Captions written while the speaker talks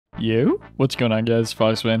Yo, what's going on guys?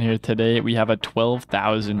 Foxman here. Today we have a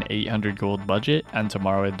 12,800 gold budget and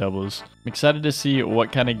tomorrow it doubles. I'm excited to see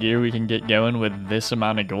what kind of gear we can get going with this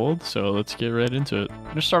amount of gold, so let's get right into it. I'm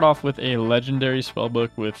going to start off with a legendary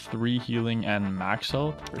spellbook with 3 healing and max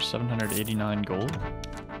health for 789 gold.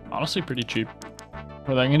 Honestly pretty cheap.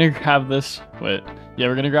 But I'm going to grab this, we're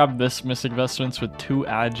going to grab this Mystic Vestments with 2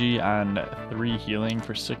 agi and 3 healing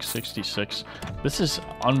for 666. This is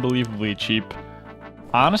unbelievably cheap.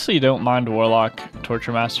 I honestly don't mind Warlock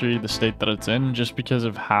Torture Mastery, the state that it's in, just because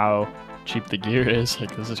of how cheap the gear is.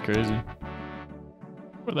 Like, this is crazy.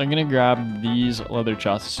 But I'm gonna grab these leather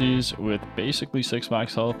chassis with basically 6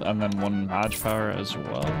 max health and then 1 mage power as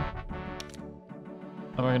well.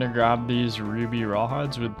 And we're gonna grab these ruby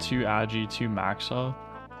rawhides with 2 agi, 2 max health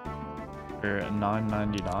for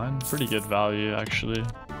 999. Pretty good value, actually.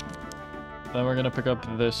 Then we're going to pick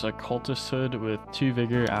up this occultist hood with 2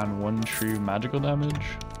 vigor and 1 true magical damage.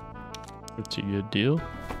 Pretty good deal.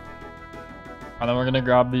 And then we're going to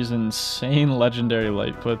grab these insane legendary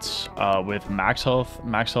light puts with max health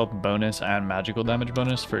bonus, and magical damage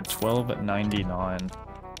bonus for 1299.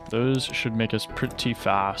 Those should make us pretty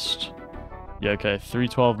fast. Yeah, okay,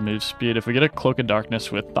 312 move speed. If we get a Cloak of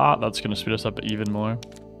Darkness with that, that's going to speed us up even more.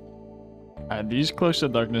 These Cloaks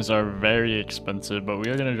of Darkness are very expensive, but we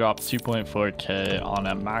are going to drop 2.4k on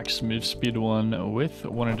a max move speed one with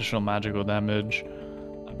 1 additional magical damage.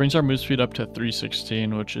 That brings our move speed up to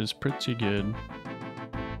 316, which is pretty good.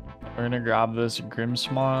 We're going to grab this Grim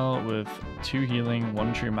Smile with 2 healing,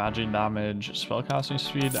 1 true magic damage, spellcasting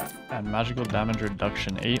speed, and magical damage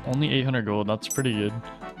reduction. Only 800 gold, that's pretty good.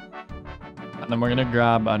 And then we're going to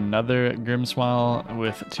grab another Grim Smile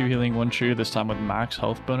with 2 healing, 1 true, this time with max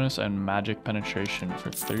health bonus and magic penetration for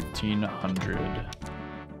 1300.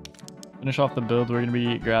 Finish off the build, we're going to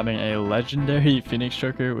be grabbing a legendary Phoenix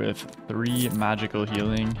Choker with 3 magical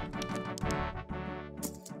healing.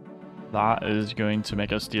 That is going to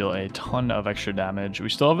make us deal a ton of extra damage. We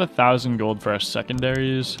still have 1,000 gold for our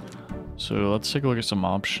secondaries, so let's take a look at some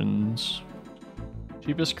options.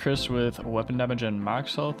 Cheapest Chris with weapon damage and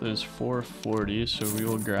max health is 440, so we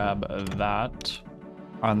will grab that.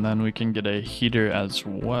 And then we can get a heater as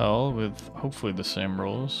well with hopefully the same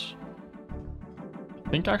rolls. I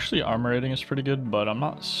think actually armor rating is pretty good, but I'm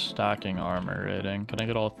not stacking armor rating. Can I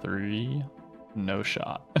get all 3? No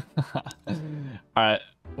shot. Alright,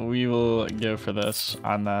 we will go for this,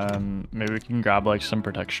 and then maybe we can grab like some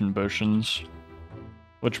protection potions,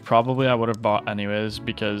 which probably I would have bought anyways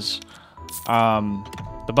because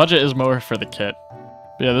the budget is more for the kit.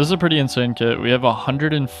 But yeah, this is a pretty insane kit. We have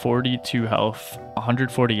 142 health,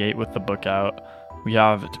 148 with the book out. We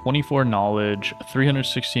have 24 knowledge,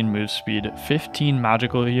 316 move speed, 15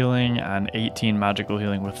 magical healing, and 18 magical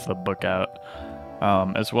healing with the book out.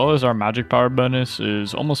 As well as our magic power bonus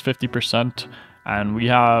is almost 50%, and we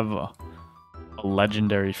have a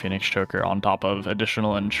legendary Phoenix Choker on top of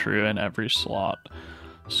additional and true in every slot.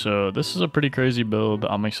 So this is a pretty crazy build.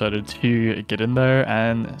 I'm excited to get in there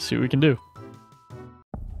and see what we can do.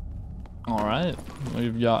 Alright,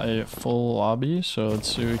 we've got a full lobby, so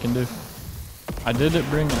let's see what we can do. I did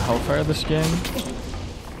bring Hellfire this game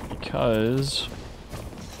because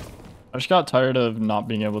I just got tired of not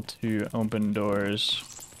being able to open doors.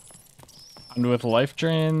 And with Life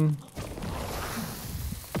Drain,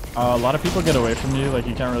 a lot of people get away from you, like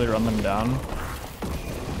you can't really run them down.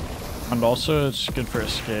 And also it's good for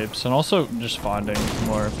escapes, and also just finding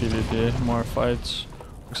more PvP, more fights.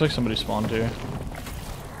 Looks like somebody spawned here.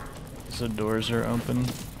 The doors are open.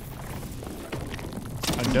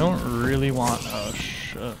 I don't really want... oh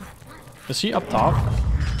shit. Is he up top?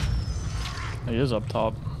 He is up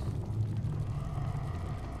top.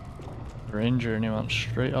 Ranger, and he went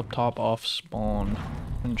straight up top off spawn.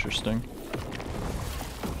 Interesting.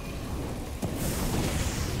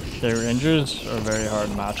 Okay, Rangers are a very hard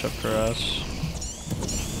matchup for us.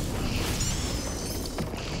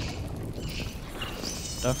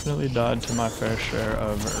 Definitely died to my fair share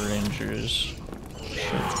of Rangers.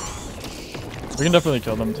 Shit. We can definitely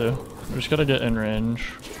kill them too. We just gotta get in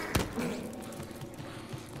range.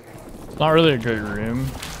 It's not really a great room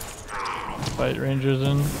to fight Rangers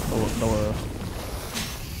in, the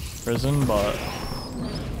prison, but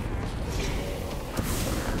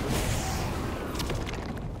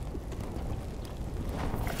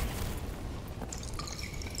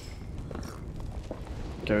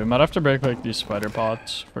okay, we might have to break like these spider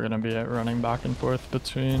pots if we're gonna be running back and forth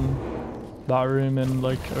between that room and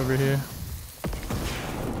like over here.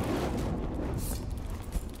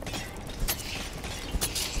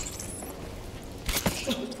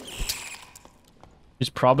 He's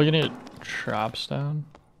probably gonna get traps down.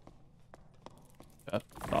 I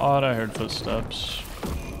thought thought I heard footsteps.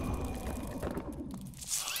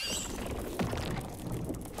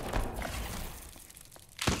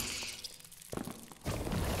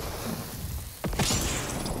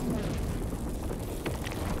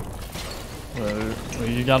 Wait,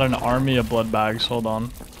 you got an army of blood bags, hold on.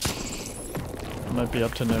 I might be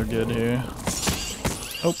up to no good here.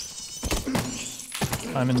 Oh.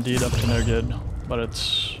 I'm indeed up to no good, but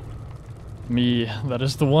it's me that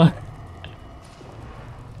is the one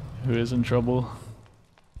who is in trouble.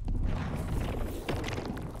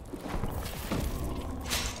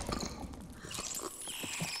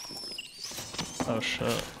 Oh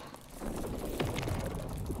shit.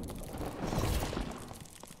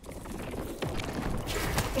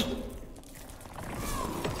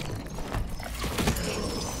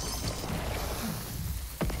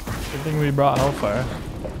 Good thing we brought Hellfire.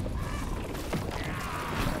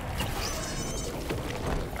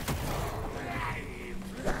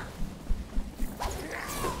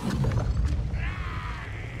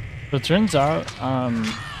 It turns out,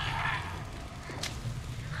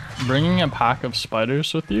 bringing a pack of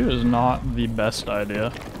spiders with you is not the best idea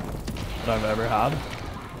that I've ever had.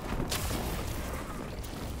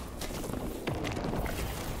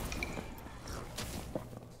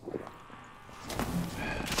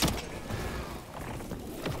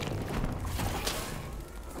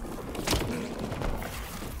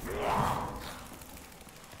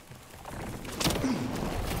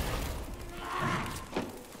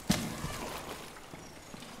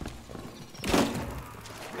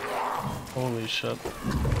 Holy shit.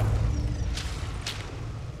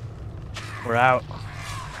 We're out.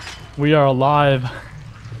 We are alive.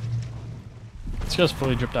 This guy's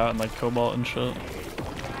fully dripped out in like cobalt and shit.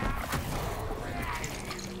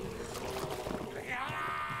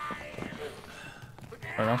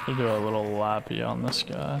 We're gonna have to do a little lappy on this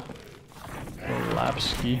guy. A little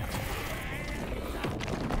lapski.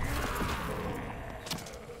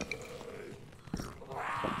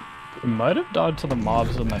 He might have died to the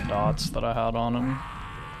mobs and the dots that I had on him.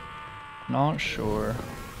 Not sure.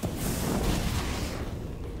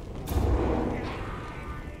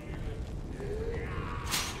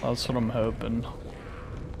 That's what I'm hoping.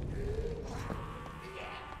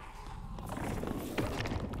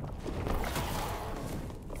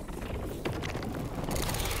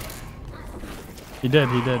 He did.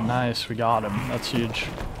 Nice, we got him. That's huge.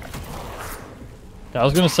 Yeah, I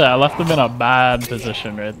was gonna say, I left him in a bad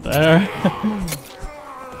position right there.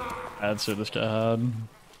 That's what this guy had.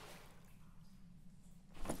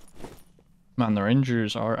 Man, the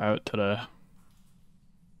Rangers are out today.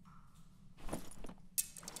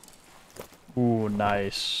 Ooh,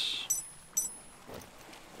 nice.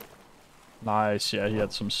 Nice, yeah, he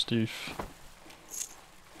had some stuff.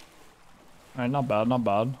 Alright, not bad, not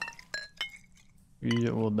bad.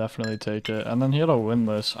 We will definitely take it. And then he had a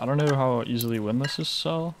winless. I don't know how easily winlesses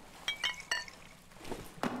sell,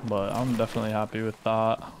 but I'm definitely happy with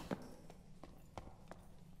that.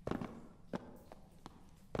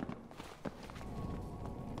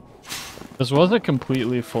 This was a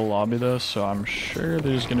completely full lobby though, so I'm sure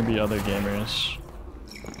there's gonna be other gamers.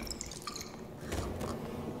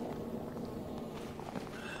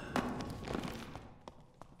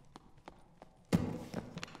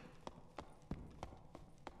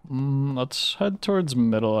 Let's head towards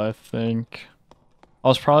middle, I think.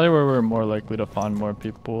 That's probably where we're more likely to find more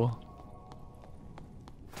people.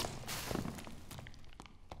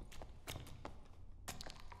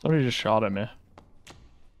 Somebody just shot at me.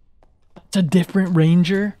 That's a different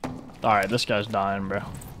ranger? Alright, this guy's dying, bro.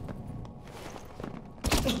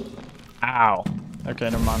 Ow. Okay,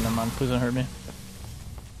 never mind. Please don't hurt me.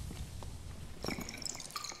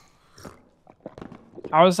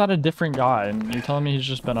 How is that a different guy? And you're telling me he's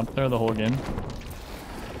just been up there the whole game?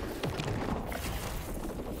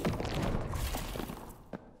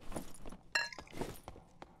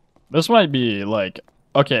 This might be like...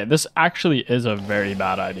 Okay, this actually is a very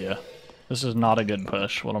bad idea. This is not a good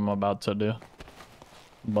push, what I'm about to do.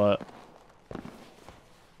 But... I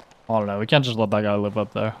don't know, we can't just let that guy live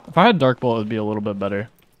up there. If I had Dark Bolt, it would be a little bit better.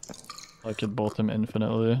 I could bolt him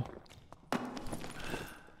infinitely.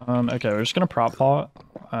 Okay, we're just gonna prop pot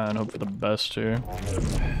and hope for the best here.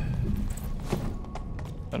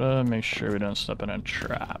 Gotta make sure we don't step in a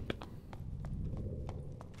trap.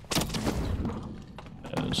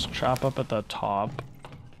 There's trap up at the top.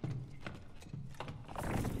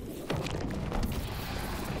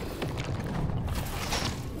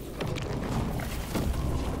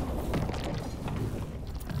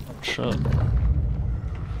 Oh shit.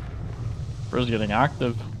 Bro's getting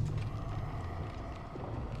active.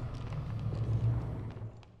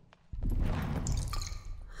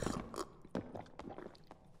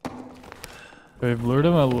 We've lured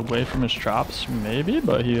him away from his traps, maybe,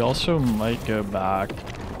 but he also might go back.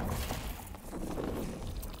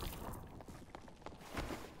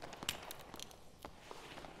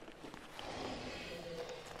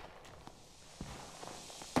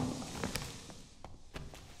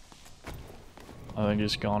 I think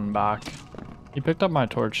he's gone back. He picked up my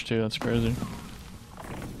torch too, that's crazy.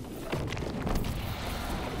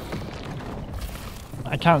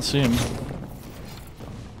 I can't see him.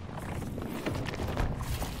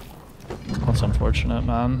 That's unfortunate,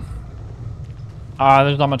 man.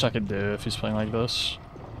 There's not much I could do if he's playing like this.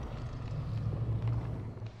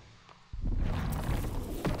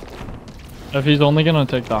 If he's only gonna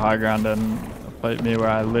take the high ground and fight me where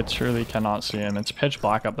I literally cannot see him, it's pitch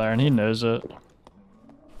black up there and he knows it.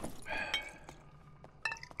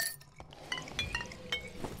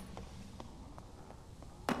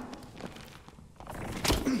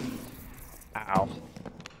 Ow.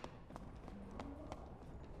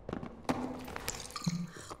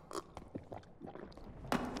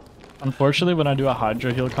 Unfortunately, when I do a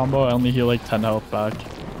Hydra heal combo, I only heal like 10 health back.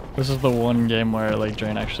 This is the one game where like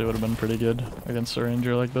Drain actually would have been pretty good against a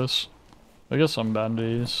ranger like this. I guess some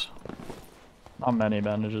bandages. Not many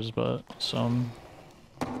bandages, but some.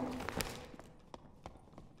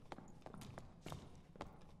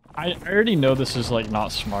 I already know this is like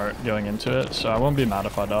not smart going into it, so I won't be mad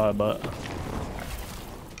if I die, but...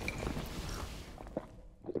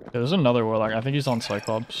 Yeah, there's another warlock. I think he's on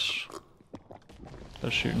Cyclops.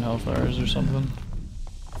 They're shooting hellfires or something.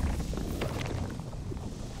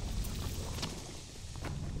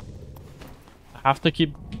 I have to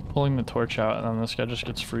keep pulling the torch out and then this guy just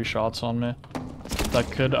gets free shots on me.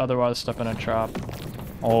 That could otherwise step in a trap.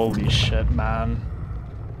 Holy shit, man.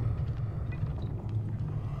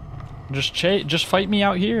 Just fight me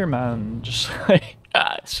out here, man. Just like,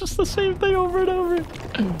 it's just the same thing over and over.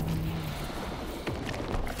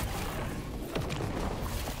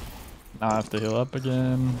 Now I have to heal up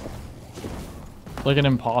again. It's like an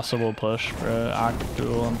impossible push, bro.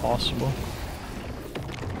 Actual impossible.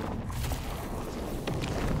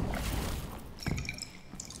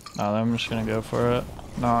 No, I'm just gonna go for it.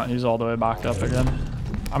 No, he's all the way back up again.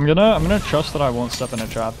 I'm gonna trust that I won't step in a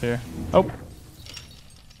trap here. Oh.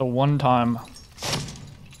 The one time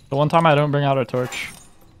I don't bring out a torch.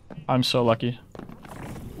 I'm so lucky.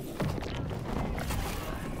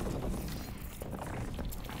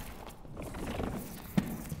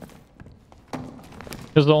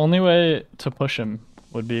 Because the only way to push him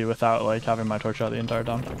would be without like having my torch out the entire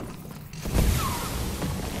time.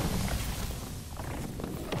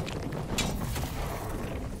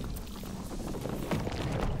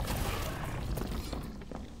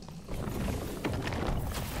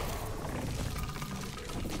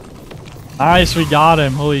 Nice, we got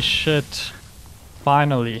him. Holy shit.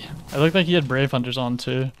 Finally. It looked like he had Brave Hunters on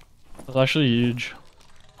too. It was actually huge.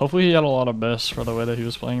 Hopefully he had a lot of biss for the way that he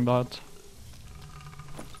was playing that.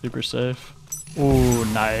 Super safe. Ooh,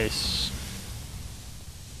 nice.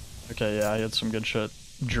 Okay, yeah, he had some good shit.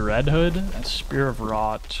 Dread Hood and Spear of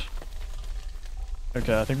Rot.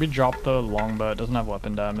 Okay, I think we dropped the longbow. It doesn't have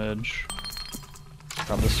weapon damage.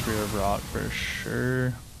 Grab the Spear of Rot for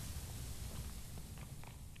sure.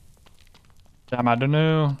 Damn, I don't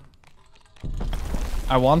know.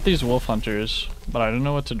 I want these wolf hunters, but I don't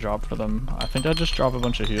know what to drop for them. I think I just drop a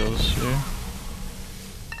bunch of heals here.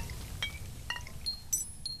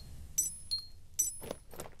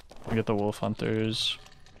 I get the wolf hunters.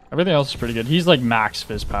 Everything else is pretty good. He's like max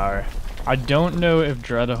fizz power. I don't know if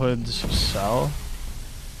dread hoods sell.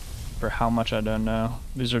 For how much, I don't know.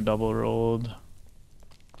 These are double rolled.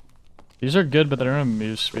 These are good, but they don't have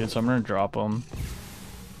move speed, so I'm gonna drop them.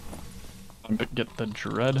 Get the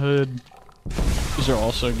dread hood. These are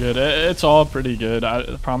also good. It's all pretty good.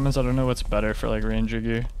 The problem is I don't know what's better for like ranger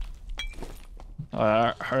gear.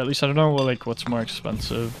 Or at least I don't know what's more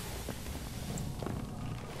expensive.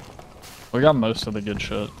 We got most of the good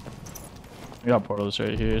shit. We got portals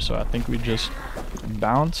right here, so I think we just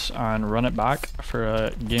bounce and run it back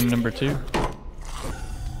for game number 2.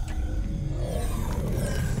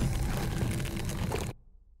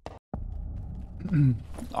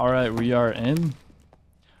 Alright, we are in.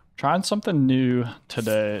 Trying something new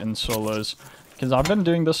today in solos. Because I've been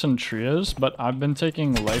doing this in trios, but I've been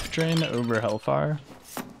taking life drain over hellfire.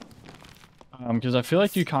 Because I feel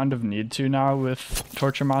like you kind of need to now with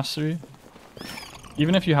Torture Mastery.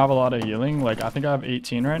 Even if you have a lot of healing, like I think I have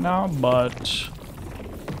 18 right now, but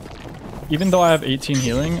even though I have 18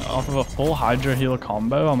 healing, off of a full Hydra heal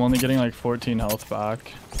combo, I'm only getting like 14 health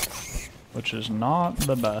back. Which is not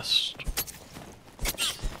the best.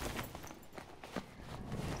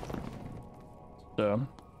 So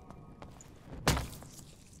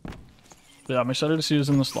But yeah, I'm excited to see who's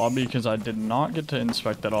in this lobby because I did not get to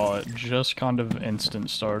inspect at all. It just kind of instant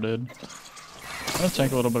started. I'm gonna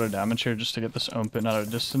take a little bit of damage here just to get this open at a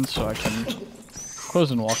distance so I can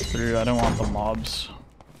close and walk through. I don't want the mobs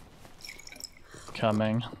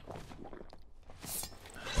coming.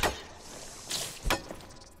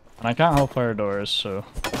 And I can't hellfire doors, so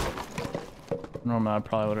normally I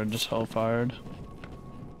probably would have just hellfired.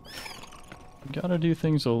 Gotta do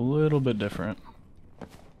things a little bit different.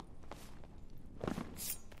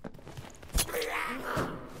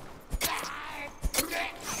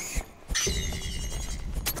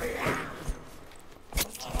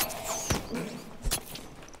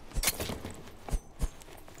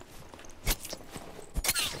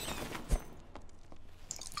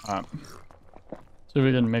 Alright. So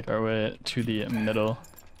we can make our way to the middle.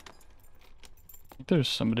 I think there's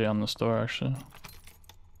somebody on this door actually.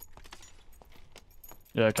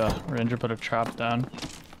 Yeah, okay. Ranger put a trap down.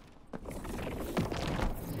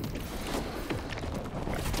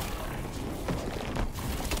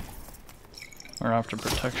 We're after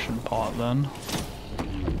protection pot then.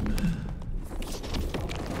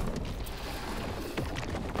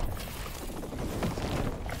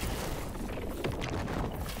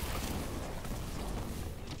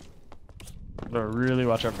 Gotta really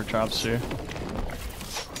watch out for traps here.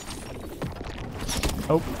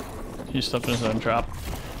 Oh, he stepped in his own trap.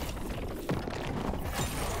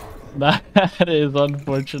 That is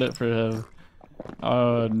unfortunate for him.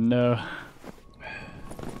 Oh no. I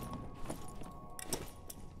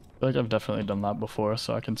feel like I've definitely done that before,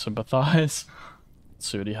 so I can sympathize. Let's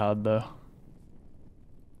see what he had though.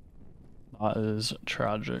 That is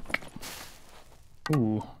tragic.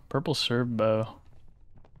 Ooh, purple serve bow.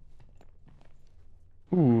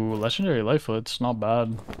 Ooh, legendary lifelets, not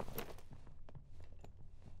bad.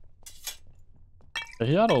 But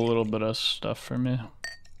he had a little bit of stuff for me.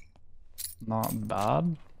 Not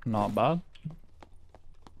bad, not bad.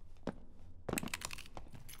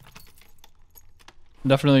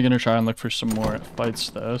 Definitely gonna try and look for some more fights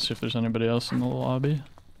though, see if there's anybody else in the lobby.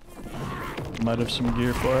 Might have some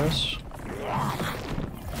gear for us.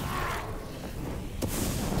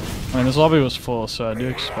 I mean, this lobby was full, so I do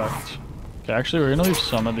expect... Okay, actually we're gonna leave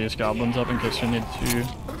some of these goblins up in case we need to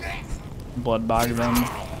blood bag them.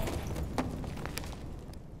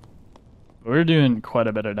 We're doing quite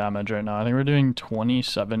a bit of damage right now. I think we're doing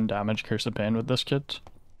 27 damage Curse of Pain with this kit.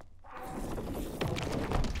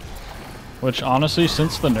 Which honestly,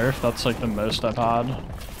 since the nerf, that's like the most I've had.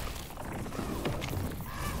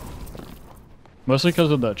 Mostly because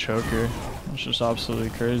of the choker. It's just absolutely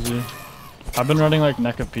crazy. I've been running like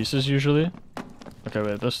Neck of Pieces usually. Okay,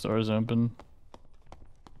 wait, this door is open.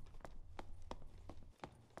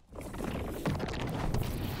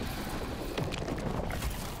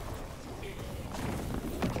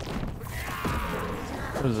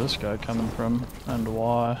 Where's this guy coming from and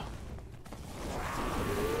why?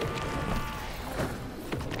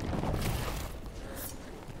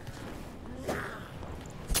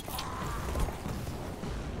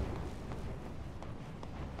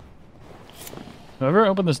 Whoever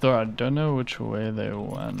opened this door, I don't know which way they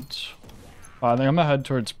went. Oh, I think I'm gonna head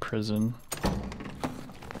towards prison.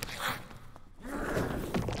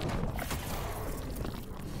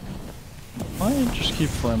 Might just keep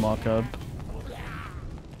flame lock up.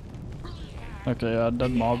 Okay, yeah,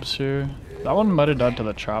 dead mobs here. That one might have died to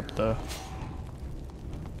the trap though.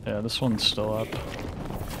 Yeah, this one's still up.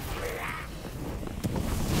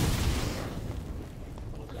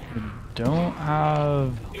 We don't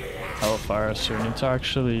have hellfire, so we need to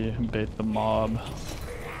actually bait the mob.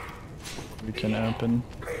 We can open.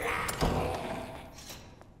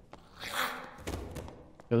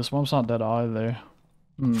 Yeah, this mob's not dead either.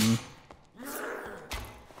 Hmm.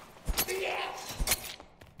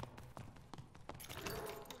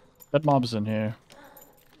 Dead mob's in here.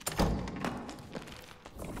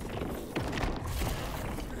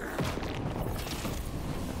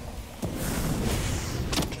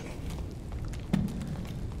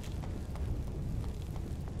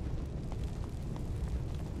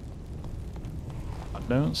 I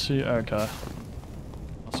don't see. Okay.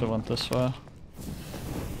 Also went this way.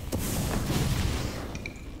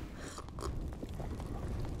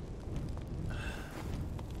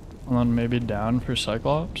 And then maybe down for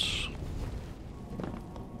Cyclops.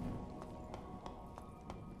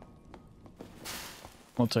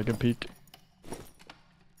 We'll take a peek.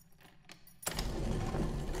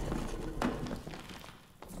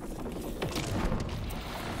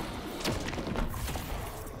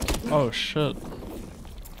 Oh shit.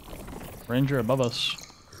 Ranger above us.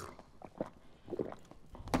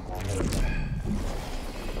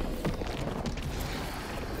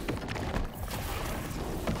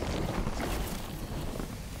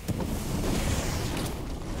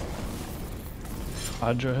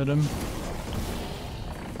 Hydra hit him.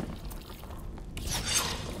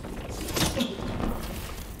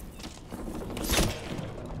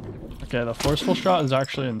 Okay, the forceful shot is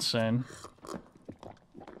actually insane.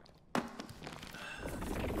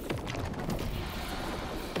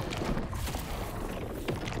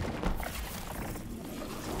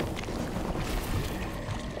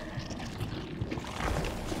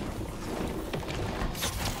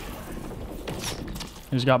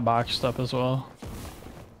 He's got backstep as well.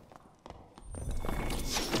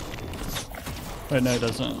 Wait, no, he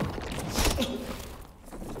doesn't.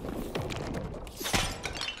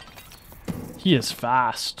 He is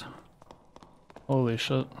fast. Holy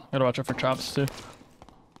shit. Gotta watch out for traps too.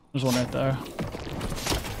 There's one right there.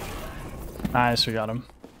 Nice, we got him.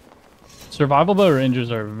 Survival bow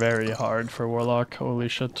ranges are very hard for warlock. Holy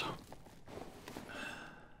shit.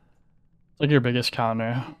 It's like your biggest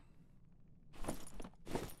counter.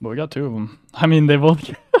 But we got two of them. I mean, they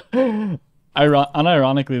both...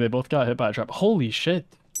 unironically, they both got hit by a trap. Holy shit.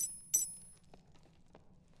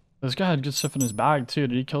 This guy had good stuff in his bag, too.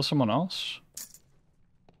 Did he kill someone else?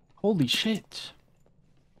 Holy shit.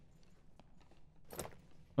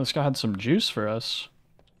 This guy had some juice for us.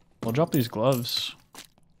 We'll drop these gloves.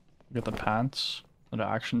 Get the pants. The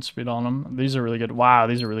action speed on them. These are really good. Wow,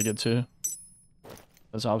 these are really good, too.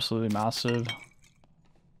 That's absolutely massive.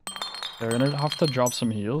 They're gonna have to drop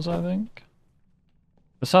some heals, I think.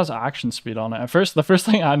 This has action speed on it. At first, the first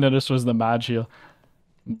thing I noticed was the mage heal.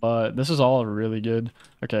 But this is all really good.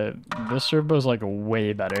 Okay, this servo is like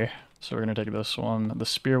way better. So we're gonna take this one. The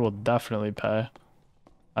spear will definitely pay.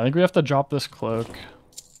 I think we have to drop this cloak.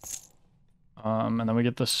 And then we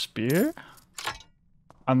get the spear.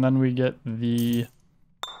 And then we get the...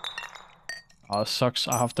 sucks.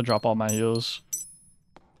 I have to drop all my heals.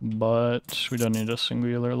 But we don't need a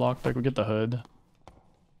singular lockpick. We get the hood.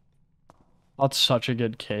 That's such a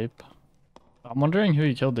good cape. I'm wondering who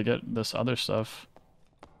he killed to get this other stuff.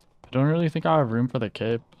 I don't really think I have room for the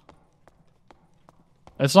cape.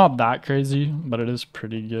 It's not that crazy, but it is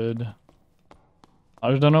pretty good. I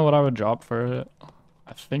just don't know what I would drop for it.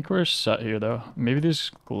 I think we're set here though. Maybe these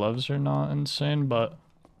gloves are not insane, but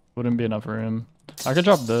wouldn't be enough room. I could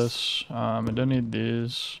drop this. I don't need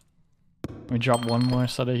these. We drop one more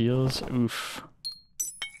set of heals. Oof.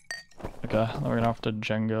 Okay, then we're gonna have to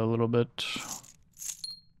Jenga a little bit.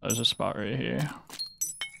 There's a spot right here.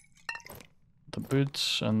 The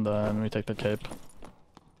boots, and then we take the cape.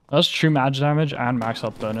 That's true mage damage and max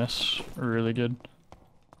health bonus. Really good.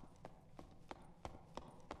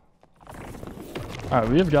 Alright,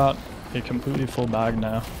 we have got a completely full bag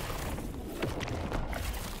now.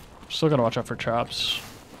 Still gotta watch out for traps.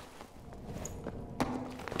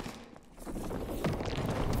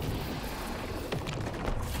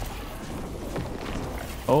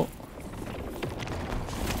 Oh.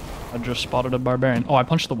 I just spotted a barbarian. Oh, I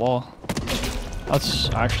punched the wall. That's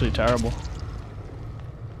actually terrible.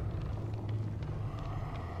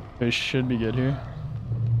 We should be good here.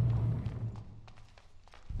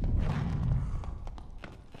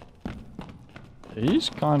 He's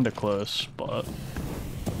kinda close, but I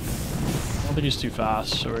don't think he's too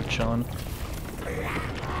fast, so we're chilling.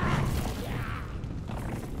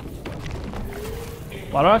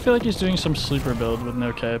 Why do I feel like he's doing some sleeper build with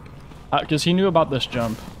no cape? Because he knew about this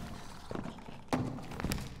jump.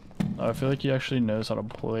 I feel like he actually knows how to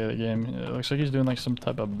play the game. It looks like he's doing like some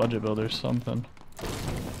type of budget build or something.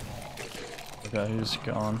 Okay, he's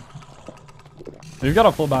gone. We've got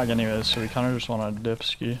a full bag anyways, so we kind of just want to dip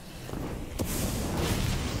ski.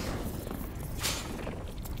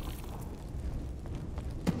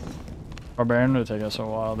 Barbarian would take us a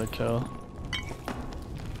while to kill.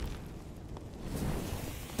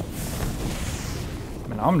 I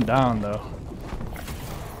mean, I'm down though.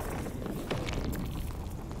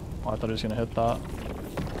 Oh, I thought he was gonna hit that.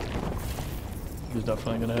 He's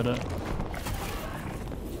definitely gonna hit it.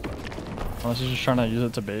 Unless he's just trying to use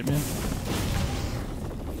it to bait me.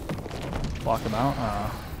 Block him out?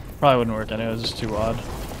 Probably wouldn't work anyways, it's too wide.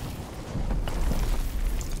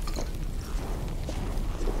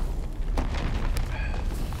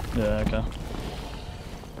 Yeah, okay.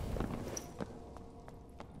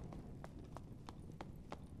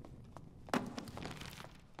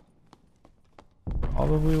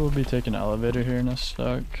 Probably will be taking an elevator here in a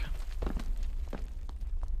sec.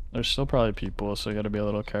 There's still probably people, so you gotta be a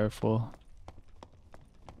little careful.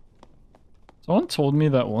 Someone told me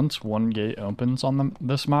that once one gate opens on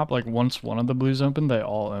this map, like once one of the blues open, they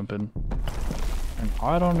all open. And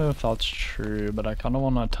I don't know if that's true, but I kind of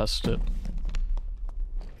want to test it.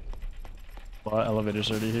 But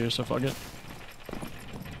elevator's already here, so fuck it.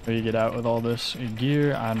 We get out with all this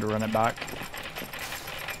gear and run it back.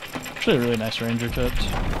 Actually a really nice ranger kit.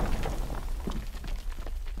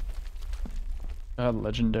 Got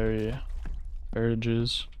legendary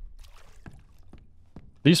heritages.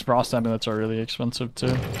 These frost amulets are really expensive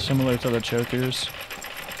too, similar to the chokers.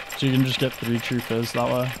 So you can just get 3 true fizz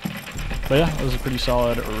that way. But yeah, it was a pretty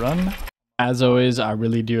solid run. As always, I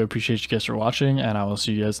really do appreciate you guys for watching, and I will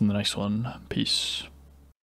see you guys in the next one. Peace.